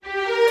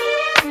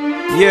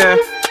Yeah,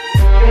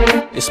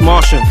 it's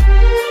Martian.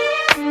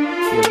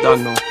 You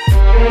done know.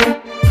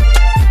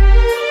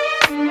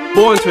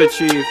 Born to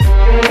achieve.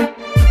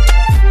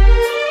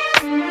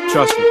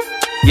 Trust me.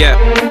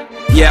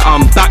 Yeah,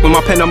 I'm back with my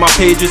pen on my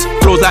pages.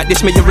 Flows like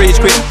this make you rage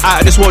quit. Out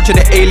of this world to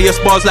the alias.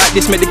 Bars like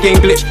this make the game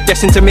glitch.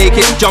 Destined to make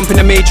it, jump in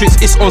the matrix.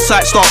 It's on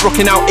site, start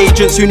rocking out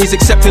agents. Who needs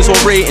acceptance or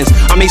ratings?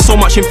 I made so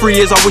much in 3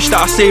 years, I wish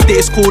that I saved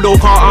it. It's cool though,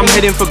 car, I'm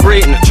heading for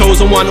greatness.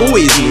 Chosen one,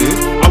 always knew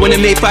I wanna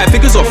make 5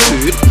 figures off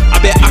food. I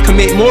bet I can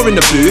make more in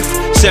the booth.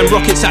 Send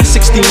rockets at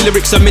 16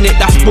 lyrics a minute.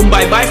 That's boom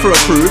bye bye for a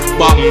crew.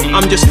 But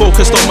I'm just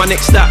focused on my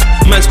next step.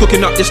 Man's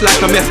cooking up just like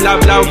a meth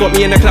lab. Loud got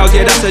me in the clouds,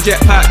 yeah that's a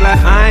jetpack.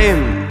 Like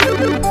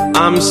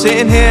I'm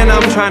sitting here and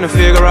I'm trying to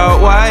figure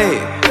out why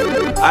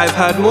I've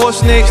had more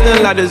snakes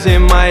than ladders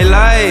in my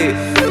life.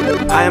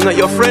 I am not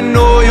your friend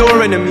nor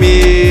your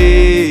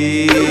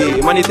enemy.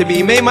 Money to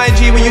be made, my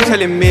G, when you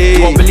telling me.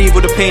 You won't believe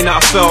all the pain that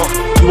I felt.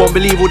 You won't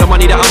believe all the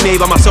money that I made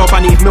by myself.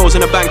 I need meals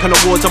in the bank and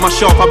awards on my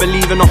shelf. I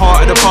believe in the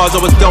heart of the cards I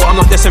was dealt. I'm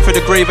not destined for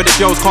the grave of the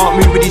jails. Can't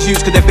move with these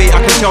youths cause they bait.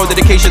 I can tell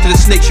dedication to the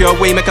snakes. You're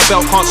away, make a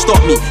belt. Can't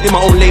stop me in my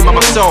own lane by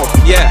myself.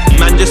 Yeah,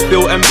 man just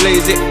built and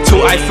blaze it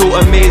till I feel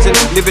amazing.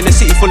 Live in a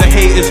city full of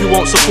haters who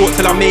won't support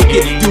till I make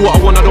it. Do what I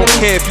want, I don't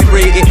care if you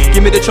rate it.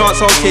 Give me the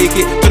chance, I'll take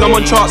it. Cause I'm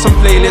on charts and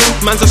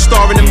playlists. Man's a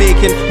star in the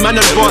making. Man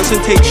advance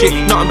and take shit.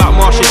 Nothing about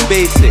Martian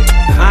basic.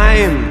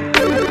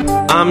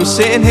 I'm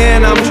sitting here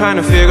and I'm trying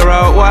to figure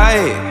out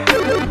why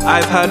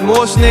I've had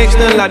more snakes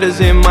than ladders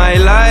in my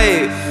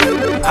life.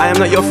 I am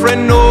not your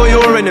friend nor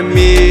your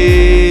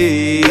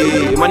enemy.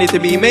 Money to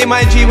be made,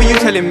 my G, when you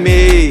telling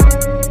me